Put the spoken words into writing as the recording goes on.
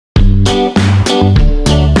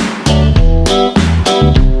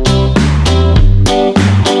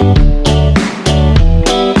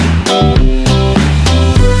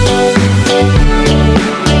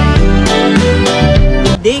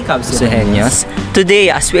Kabsuhenyos.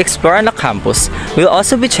 Today, as we explore on the campus, we'll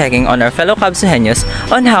also be checking on our fellow Kabsuhenyos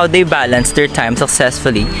on how they balance their time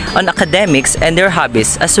successfully on academics and their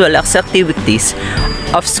hobbies as well as activities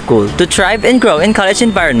of school. To thrive and grow in college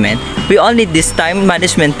environment, we all need these time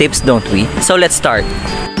management tips, don't we? So let's start.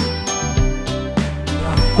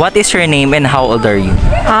 What is your name and how old are you?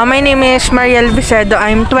 My name is Monreal.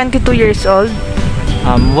 I'm 22 years old.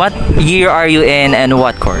 What year are you in and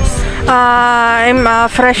what course? I'm a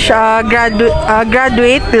fresh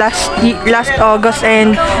graduate last August,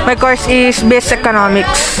 and my course is Business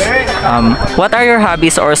Economics. What are your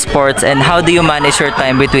hobbies or sports and how do you manage your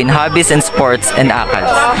time between hobbies and sports and ACADS?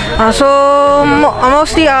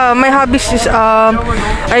 Mostly my hobbies is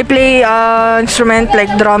I play instrument like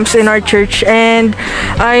drums in our church, and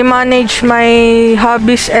I manage my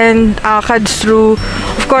hobbies and ACADS through,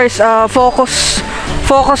 of course,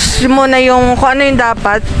 focus muna yung kung ano yung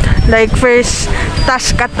dapat, like first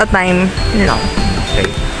task at a time, you know. Okay.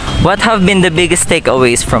 What have been the biggest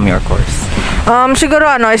takeaways from your course?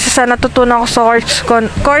 Siguro isa sa natutunan ko sa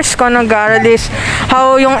course ko nag-aaral is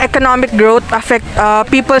how yung economic growth affect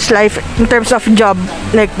people's life in terms of job,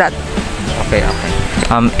 like that. Okay.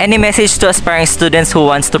 Any message to aspiring students who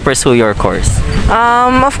wants to pursue your course?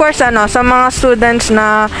 Of course, sa mga students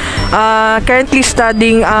na currently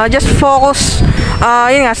studying, just focus,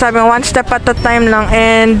 yun nga, sabi one step at a time lang,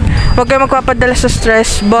 and huwag kayo magpapadala sa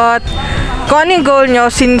stress, but kung ano yung goal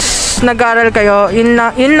nyo, since nag-aaral kayo, yun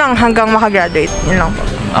lang hanggang makagraduate. Yun lang po.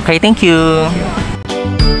 Okay, thank you.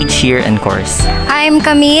 Each year and course. I'm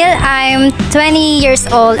Camille. I'm 20 years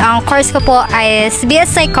old. Ang course ko po is BS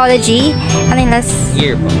Psychology. Ano yung last?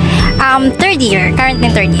 Year po. Third year. Currently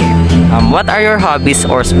third year. What are your hobbies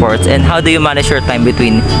or sports and how do you manage your time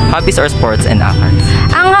between hobbies or sports and ACADS?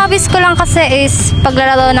 Ang hobbies ko lang kasi is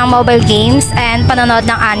paglalaro ng mobile games and panonood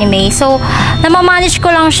ng anime. So, namamanage ko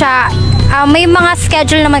lang siya. May mga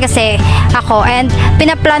schedule naman kasi ako, and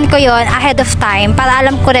pinaplan ko yon ahead of time para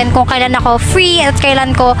alam ko rin kung kailan ako free at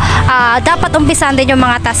kailan ko dapat umpisan din yung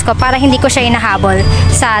mga task ko para hindi ko siya inahabol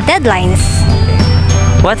sa deadlines.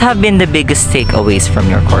 What have been the biggest takeaways from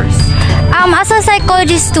your course? As a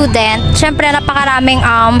psychology student, syempre napakaraming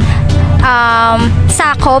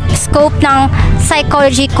scope ng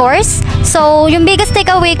psychology course. So, yung biggest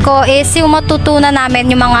takeaway ko is yung matutunan namin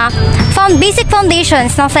yung mga basic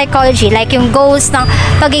foundations ng psychology, like yung goals ng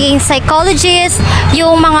pagiging psychologist,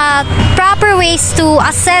 yung mga proper ways to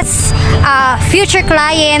assess future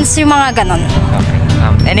clients, yung mga ganon. Okay.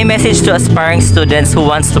 Any message to aspiring students who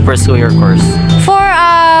wants to pursue your course? For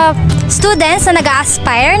students na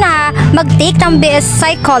nag-aspire na mag-take ng BS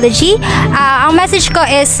Psychology, ang message ko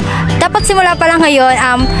is dapat simula pa lang ngayon,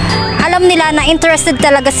 alam nila na interested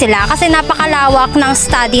talaga sila kasi napakalawak ng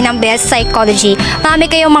study ng BS Psychology. Marami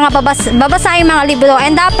kayong mga babasahin mga libro,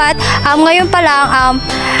 and dapat ngayon pa lang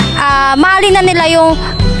mahalin na nila yung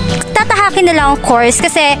tatahakin nila ang course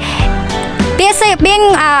kasi being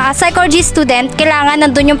a psychology student, kailangan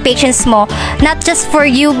nandun yung patience mo, not just for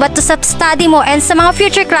you but to study mo and sa mga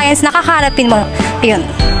future clients na kakaharapin mo. Yun.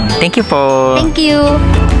 Thank you po. Thank you.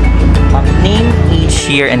 Name, age,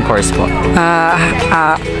 year, and course po.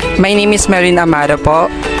 My name is Marina Amaro po,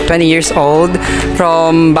 20 years old,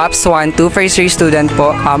 from BAPS 1-2, first year student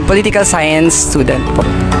po, political science student po.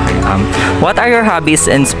 What are your hobbies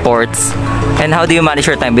and sports and how do you manage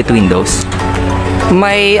your time between those?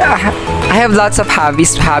 I have lots of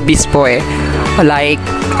hobbies po like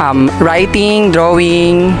writing,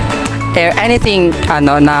 drawing, anything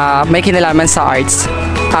na may kinalaman sa arts.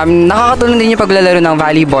 Nakakatulong din yung paglalaro ng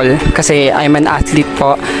volleyball kasi I'm an athlete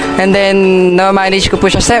po. And then, na-manage ko po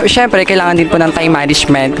siya. Siyempre, kailangan din po ng time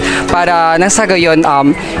management para nang sa gayon,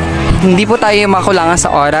 hindi po tayo makulangan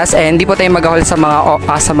sa oras and hindi po tayo mag-ahol sa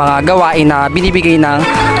mga gawain na binibigay ng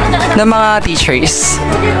mga teachers.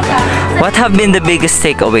 What have been the biggest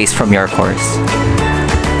takeaways from your course?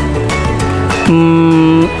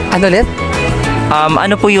 Ano ulit?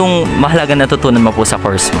 Ano po yung mahalagang natutunan mo po sa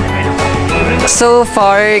course mo? So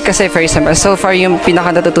far, kasi first semester, so far yung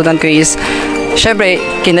pinaka-natutunan ko is syempre,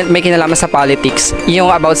 may kinalaman sa politics.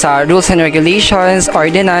 Yung about sa rules and regulations,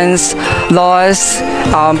 ordinance, laws,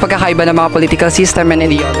 pagkakaiba ng mga political system and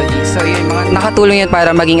ideology. So, yun, nakatulong yun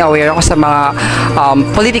para maging aware ako sa mga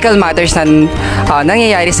political matters na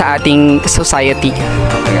nangyayari sa ating society.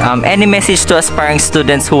 Any message to aspiring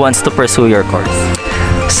students who wants to pursue your course?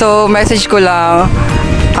 So, message ko lang,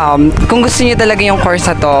 kung gusto niyo talaga yung course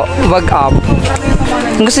na to,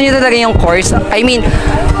 kung gusto niyo talaga yung course, I mean,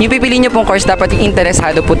 yung pipili niyo pong course, dapat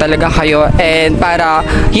interesado po talaga kayo, and para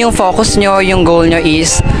yung focus nyo, yung goal nyo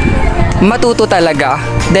is matuto talaga.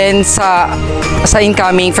 Then sa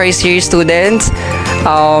incoming first year students,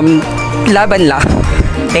 Laban lang.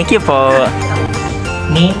 Thank you po.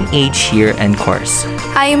 Name, age, year, and course.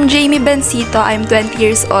 I'm Jamie Bencito. I'm 20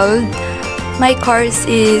 years old. My course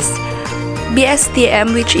is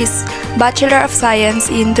BSTM, which is Bachelor of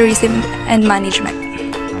Science in Tourism and Management.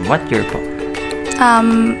 What year po?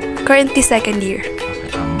 Currently second year.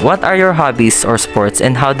 What are your hobbies or sports,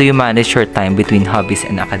 and how do you manage your time between hobbies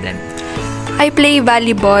and academics? I play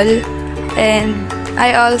volleyball and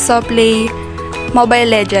I also play Mobile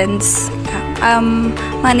Legends.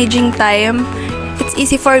 Managing time, it's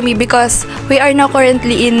easy for me because we are now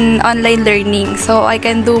currently in online learning, so I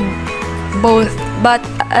can do both, but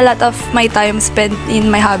a lot of my time spent in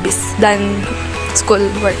my hobbies than school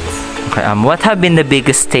work. Okay, what have been the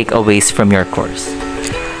biggest takeaways from your course?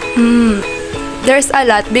 There's a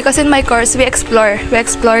lot because in my course we explore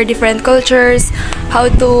different cultures, how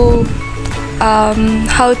to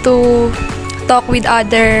talk with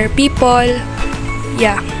other people.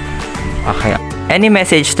 Yeah. Okay. Any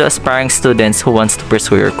message to aspiring students who wants to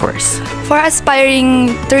pursue your course? For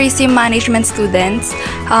aspiring tourism management students,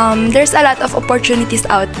 there's a lot of opportunities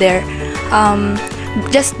out there.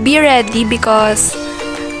 Just be ready because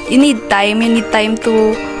you need time. You need time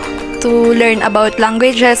to learn about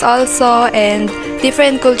languages also and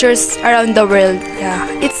different cultures around the world. Yeah,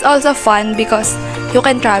 it's also fun because you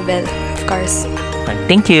can travel, of course.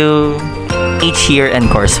 Thank you. Age, year, and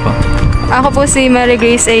course po. Ako po si Mary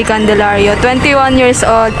Grace A. Candelario, 21 years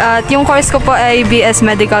old, at yung course ko po ay BS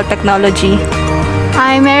Medical Technology.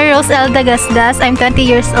 I'm Mary Rose L. Dagasdas. I'm 20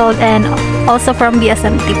 years old and also from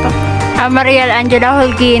BSMT po. I'm Angelo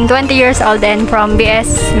Holguin, 20 years old and from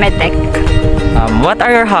BS Medtech. What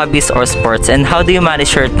are your hobbies or sports, and how do you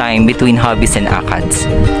manage your time between hobbies and ACADS?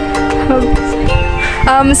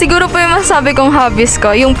 Siguro po yung masasabi kong hobbies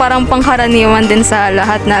ko, yung parang pangkaraniwan din sa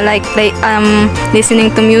lahat na like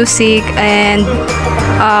listening to music and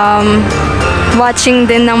watching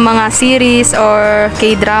din ng mga series or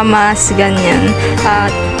K-dramas, ganyan.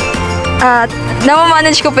 At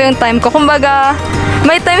na-manage ko po yung time ko. Kumbaga,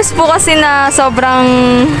 may times po kasi na sobrang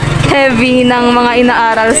heavy ng mga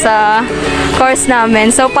inaaral sa course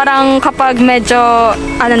namin. So parang kapag medyo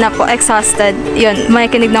exhausted, yun,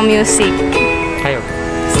 makikinig ng music. Kayo?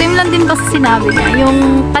 Same lang din po sa sinabi niya.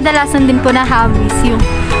 Yung kadalasan din po na hobbies, yung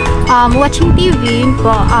watching TV, yun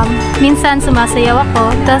po. Minsan sumasayaw ako.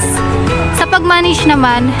 Tapos sa pag-manage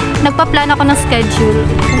naman, nagpa-plan ako ng schedule.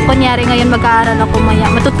 Kung kunyari ngayon mag-aaral ako, maya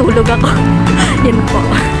matutulog ako. Yun po.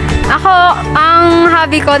 Ako, ang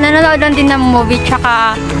hobby ko, nanonood lang din ng movie,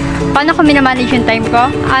 tsaka paano ko minamanage yung time ko?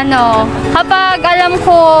 Kapag alam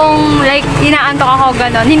kong like inaantok ako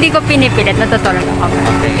ganon, hindi ko pinipilit, natutulog ako.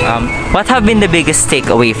 Okay. What have been the biggest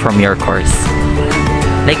takeaway from your course?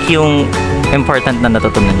 Like yung important na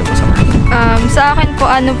natutunan niyo po sa course? Sa akin po,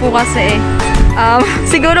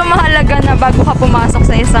 siguro mahalaga na bago ka pumasok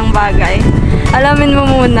sa isang bagay, alamin mo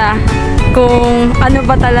muna kung ano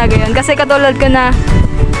ba talaga yun. Kasi katulad ko na,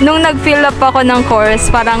 nung nag-fill up ako ng course,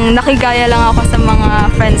 parang nakigaya lang ako sa mga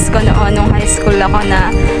friends ko noon nung high school ako na,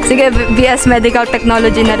 sige, BS Medical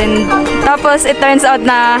Technology na rin. Tapos, it turns out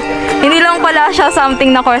na hindi lang pala siya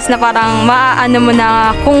something na course na parang maaano mo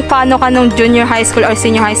na kung paano ka nung junior high school or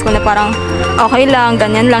senior high school na parang okay lang,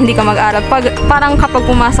 ganyan lang, hindi ka mag-aral. Parang kapag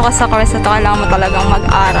pumasok ka sa course na ito, kailangan mo talagang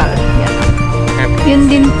mag-aral. Yun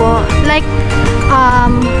din po. Like,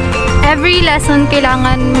 every lesson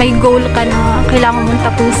kailangan may goal ka na kailangan mong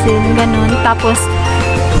tapusin, ganun. Tapos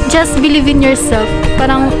just believe in yourself.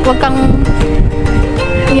 Parang wag kang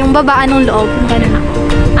yung babaan ng loob, ganun.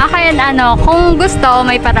 Akin, kung gusto,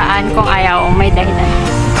 may paraan. Kung ayaw, may dahilan.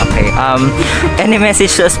 Okay. Any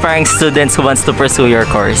message to aspiring students who wants to pursue your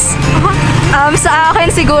course? Sa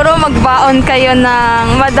akin siguro magbaon kayo ng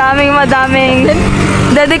madaming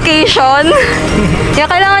dedication.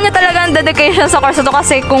 Kailangan nyo talaga ng dedication sa course ito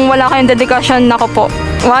kasi kung wala kayong dedication, nako po.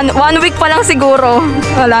 One week pa lang siguro,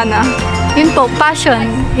 wala na. Yun po, passion.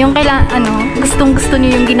 Yung kailangan, gustong-gusto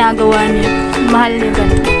niyo yung ginagawa niyo. Mahal niyo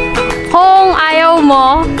ganun. Kung ayaw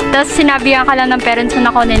mo, tapos sinabihan ka lang ng parents mo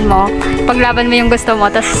na kunin mo, paglaban mo yung gusto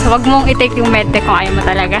mo, tapos wag mong i-take yung medtech kung ayaw mo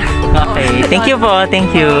talaga. Okay. Thank you po.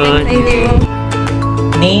 Thank you. Thank you.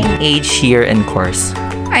 Name, age, year, and course.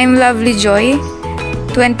 I'm Lovely Joy,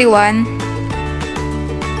 21.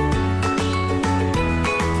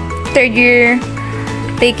 Third year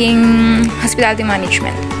taking hospitality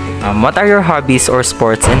management. What are your hobbies or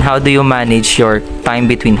sports, and how do you manage your time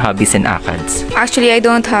between hobbies and ACADS? Actually, I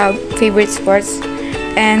don't have favorite sports,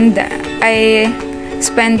 and I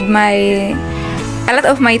spend a lot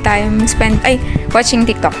of my time watching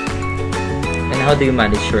TikTok. And how do you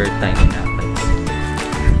manage your time in ACADS?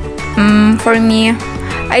 For me,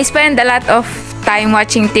 I spend a lot of time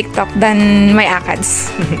watching TikTok than my ACADS.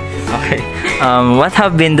 Okay. What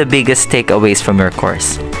have been the biggest takeaways from your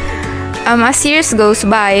course? As years goes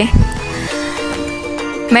by,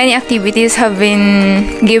 many activities have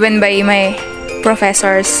been given by my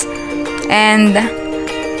professors, and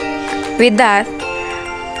with that,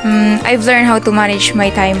 I've learned how to manage my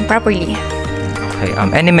time properly. Okay.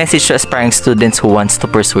 Any message to aspiring students who wants to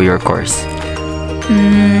pursue your course?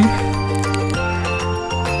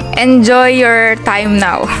 Enjoy your time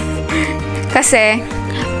now. Kasi,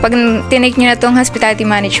 pag tinake nyo na tong hospitality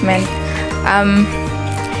management,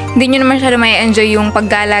 hindi nyo naman masyado may enjoy yung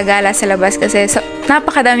paggala-gala sa labas kasi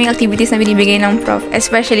napakadaming activities na binibigay ng prof,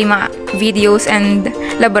 especially mga videos and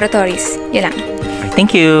laboratories. Yun lang.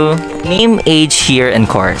 Thank you. Name, age, year, and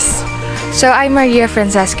course. So I'm Maria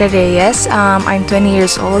Francesca Reyes. I'm 20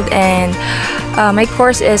 years old and my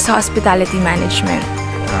course is hospitality management.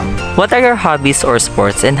 What are your hobbies or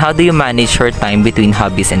sports, and how do you manage your time between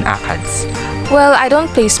hobbies and ACADS? Well, I don't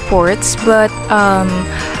play sports, but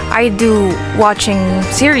I do watching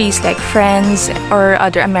series like Friends or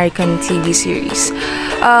other American TV series.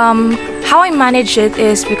 How I manage it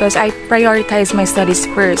is because I prioritize my studies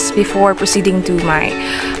first before proceeding to my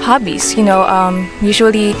hobbies. You know,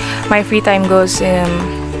 usually my free time goes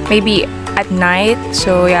maybe at night,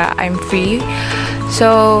 so yeah, I'm free.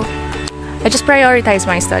 So I just prioritize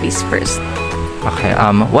my studies first. Okay.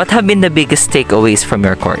 What have been the biggest takeaways from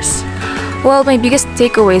your course? Well, my biggest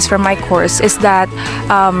takeaways from my course is that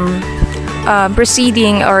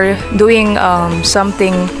proceeding or doing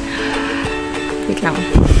something. Wait lang.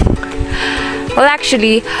 Well,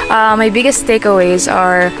 actually, my biggest takeaways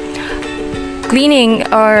are cleaning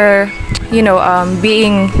or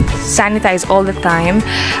being sanitized all the time.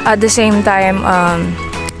 At the same time,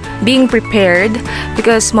 being prepared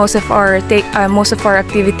because most of our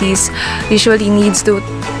activities usually needs to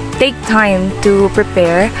take time to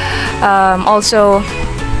prepare. Also,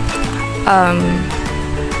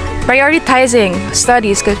 prioritizing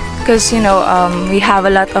studies because we have a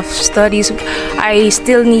lot of studies. I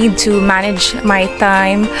still need to manage my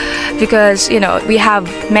time because we have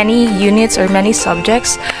many units or many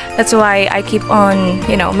subjects. That's why I keep on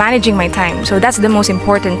managing my time. So that's the most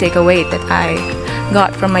important takeaway that I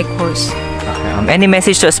got from my course. Okay. Any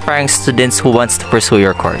message to aspiring students who wants to pursue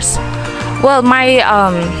your course? Well, my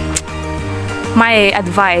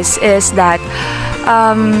advice is that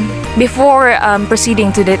before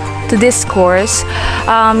proceeding to this course,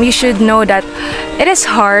 you should know that it is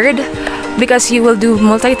hard because you will do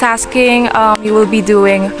multitasking. You will be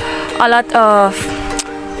doing a lot of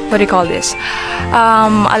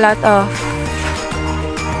a lot of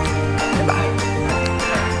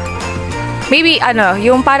maybe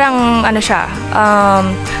yung parang siya,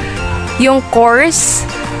 yung course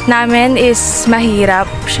namin is mahirap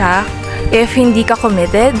siya if hindi ka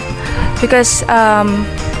committed because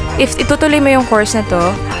if itutuloy mo yung course na to,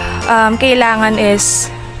 kailangan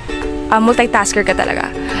is multitasker ka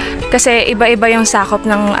talaga kasi iba-iba yung sakop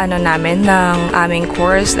ng namin ng aming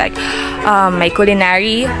course, like may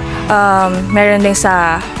culinary, meron din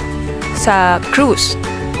sa cruise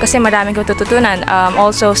kasi maraming ko tututunan,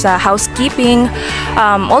 also sa housekeeping,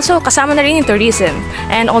 also kasama na rin yung tourism,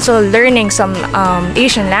 and also learning some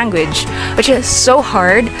Asian language, which is so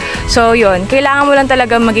hard. So yun, kailangan mo lang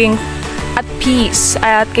talaga maging at peace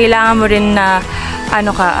at kailangan mo rin na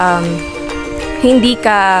hindi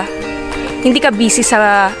ka busy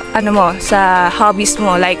sa sa hobbies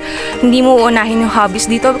mo, like hindi mo uunahin yung hobbies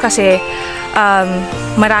dito kasi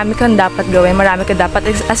marami kang dapat gawin, marami kang dapat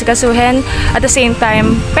asikasuhin at the same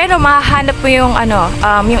time, pero mahahanap mo yung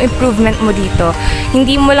yung improvement mo dito.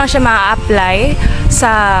 Hindi mo lang siya ma-apply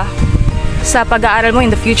sa pag-aaral mo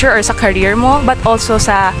in the future or sa career mo, but also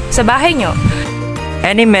sa bahay nyo.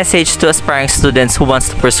 Any message to aspiring students who wants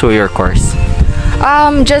to pursue your course?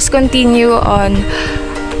 Just continue on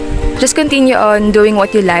doing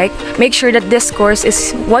what you like. Make sure that this course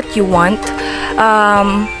is what you want.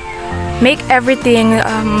 Make everything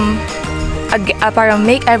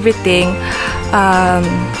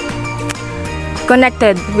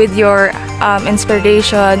connected with your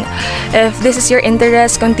inspiration. If this is your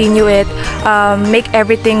interest, continue it. Make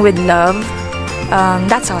everything with love.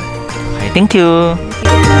 That's all. Okay, thank you.